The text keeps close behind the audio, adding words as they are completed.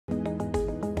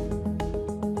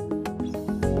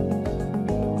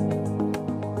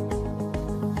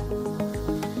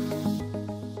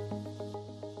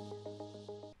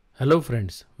Hello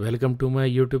friends, welcome to my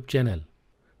YouTube channel.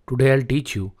 Today I'll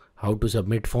teach you how to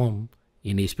submit form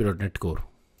in ASP.NET Core.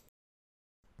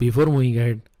 Before moving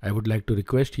ahead, I would like to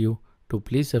request you to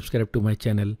please subscribe to my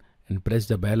channel and press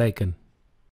the bell icon.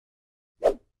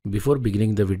 Before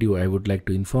beginning the video, I would like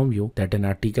to inform you that an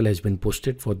article has been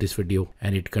posted for this video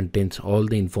and it contains all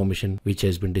the information which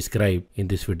has been described in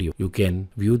this video. You can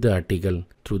view the article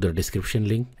through the description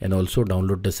link and also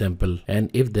download the sample,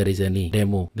 and if there is any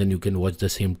demo then you can watch the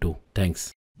same too.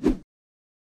 Thanks.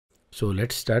 So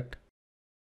let's start.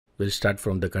 We'll start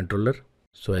from the controller.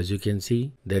 So as you can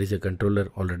see, there is a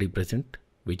controller already present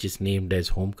which is named as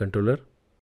home controller.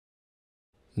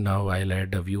 Now I'll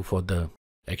add a view for the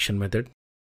action method.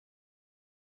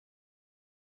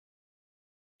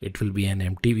 It will be an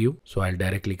empty view, so I'll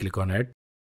directly click on add.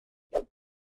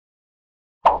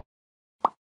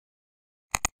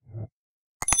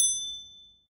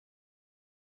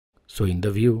 So in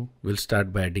the view, we'll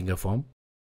start by adding a form.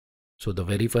 So the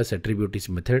very first attribute is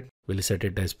method. We'll set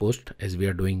it as post as we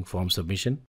are doing form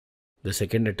submission. The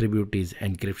second attribute is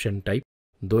encryption type.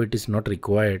 Though it is not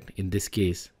required in this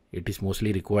case, it is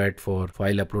mostly required for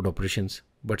file upload operations,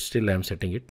 but still I am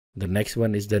setting it. The next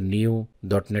one is the new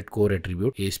 .NET Core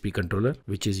attribute ASP controller,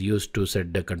 which is used to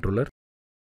set the controller.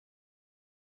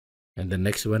 And the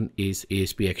next one is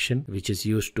ASP action, which is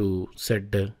used to set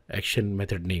the action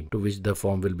method name to which the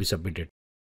form will be submitted.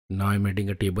 Now I'm adding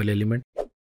a table element.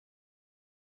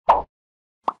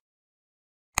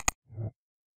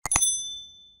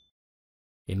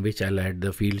 In which I'll add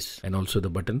the fields and also the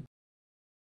button.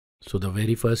 So the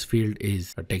very first field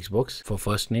is a text box for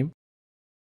first name.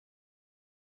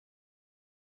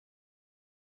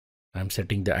 I'm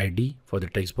setting the ID for the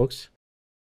text box.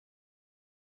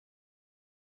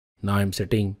 Now I'm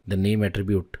setting the name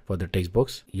attribute for the text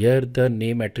box. Here the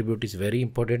name attribute is very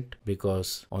important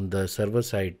because on the server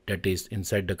side, that is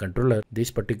inside the controller,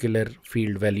 this particular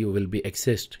field value will be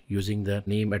accessed using the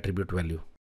name attribute value.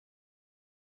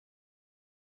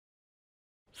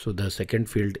 So the second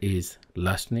field is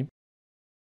last name,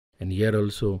 and here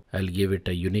also I'll give it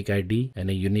a unique ID and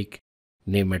a unique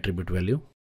name attribute value.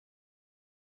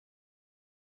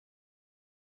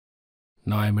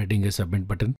 Now I am adding a submit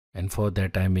button, and for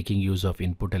that I am making use of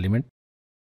input element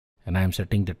and I am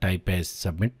setting the type as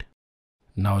submit.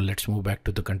 Now let's move back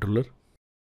to the controller.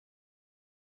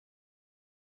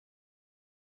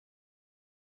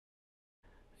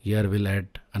 Here we'll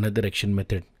add another action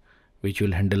method which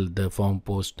will handle the form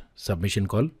post submission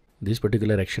call. This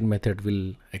particular action method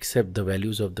will accept the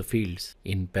values of the fields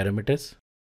in parameters.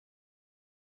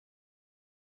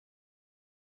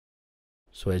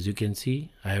 So as you can see,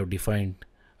 I have defined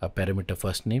a parameter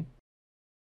first name,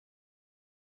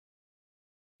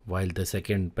 while the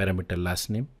second parameter last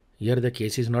name. Here the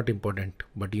case is not important,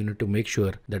 but you need to make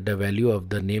sure that the value of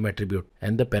the name attribute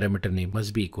and the parameter name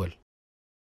must be equal.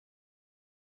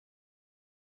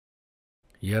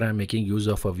 Here I am making use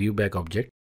of a viewback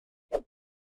object.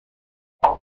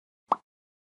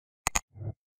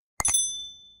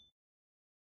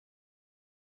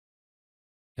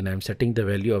 And I am setting the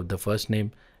value of the first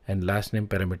name and last name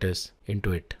parameters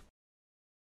into it.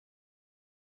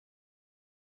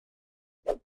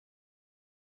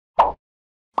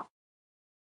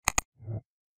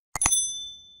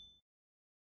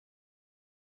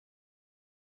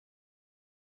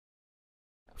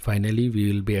 Finally,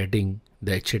 we will be adding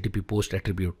the HTTP post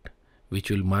attribute, which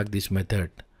will mark this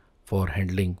method for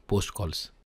handling post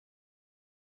calls.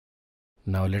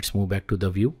 Now let's move back to the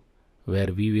view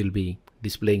where we will be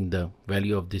displaying the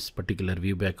value of this particular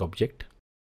viewback object.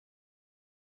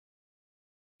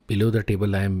 Below the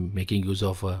table I am making use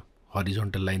of a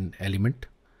horizontal line element,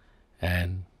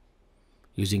 and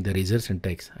using the razor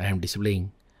syntax I am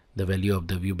displaying the value of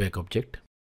the viewback object.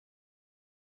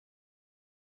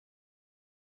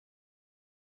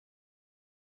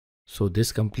 So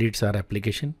this completes our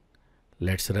application.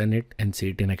 Let's run it and see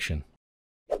it in action.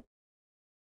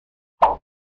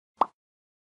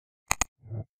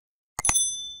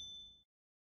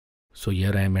 So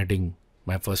here I am adding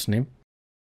my first name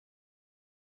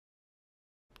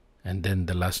and then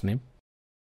the last name.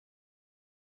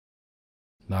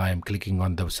 Now I am clicking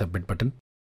on the submit button.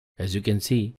 As you can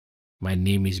see, my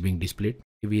name is being displayed.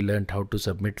 We learned how to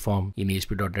submit form in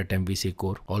ASP.NET MVC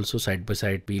Core. Also side by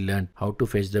side we learned how to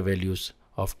fetch the values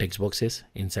of text boxes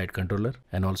inside controller,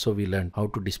 and also we learned how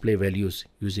to display values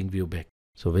using viewback.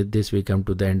 So with this we come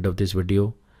to the end of this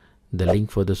video. The link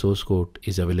for the source code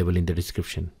is available in the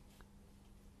description.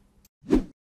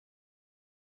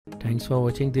 Thanks for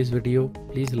watching this video.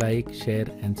 Please like, share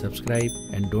and subscribe,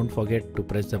 and don't forget to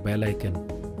press the bell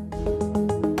icon.